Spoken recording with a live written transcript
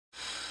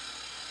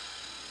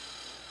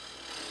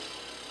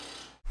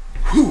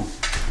Whew.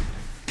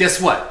 Guess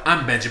what?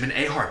 I'm Benjamin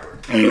A. Harper.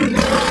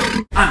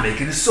 I'm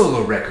making a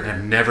solo record.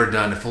 I've never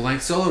done a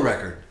full-length solo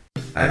record.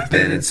 I've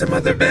been in some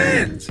other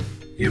bands.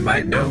 You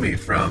might know me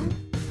from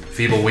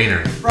Feeble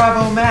Weiner,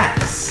 Bravo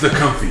Max, the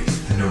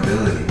Comfies, the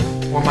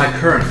Nobility, or my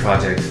current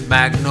project,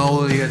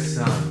 Magnolia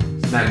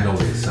Sons.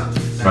 Magnolia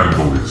Sons.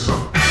 Magnolia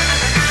Sons.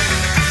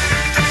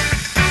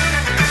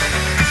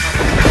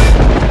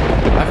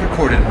 I've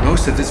recorded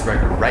most of this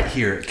record right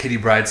here at Kitty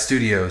Bride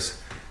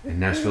Studios in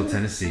Nashville,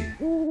 Tennessee.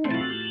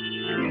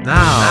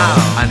 Now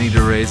I need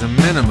to raise a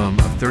minimum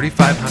of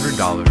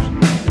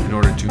 $3,500 in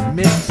order to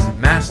mix,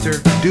 master,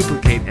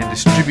 duplicate, and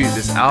distribute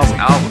this album.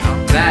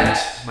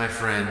 That, my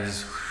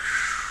friends,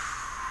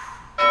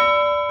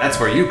 that's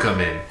where you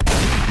come in.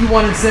 You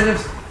want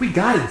incentives? We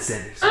got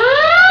incentives.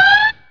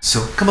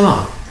 So come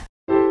along.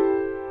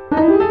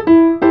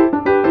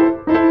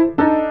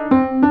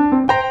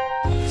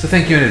 So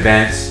thank you in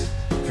advance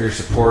for your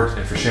support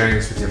and for sharing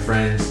this with your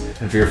friends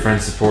and for your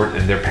friends' support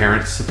and their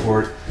parents'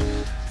 support.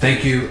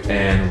 Thank you,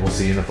 and we'll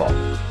see you in the fall.